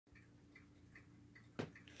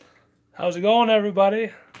How's it going,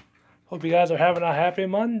 everybody? Hope you guys are having a happy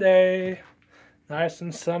Monday. Nice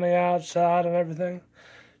and sunny outside and everything.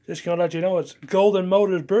 Just gonna let you know it's Golden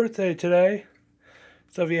Motor's birthday today.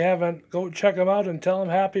 So if you haven't, go check him out and tell him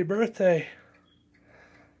happy birthday.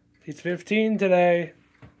 He's 15 today.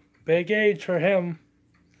 Big age for him.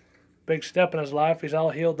 Big step in his life. He's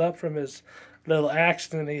all healed up from his little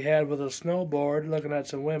accident he had with a snowboard, looking at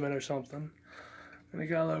some women or something. And he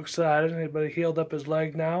got a little excited, but he healed up his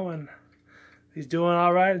leg now, and he's doing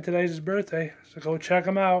all right, and today's his birthday. So go check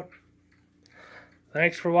him out.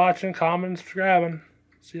 Thanks for watching, commenting, subscribing.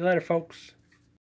 See you later, folks.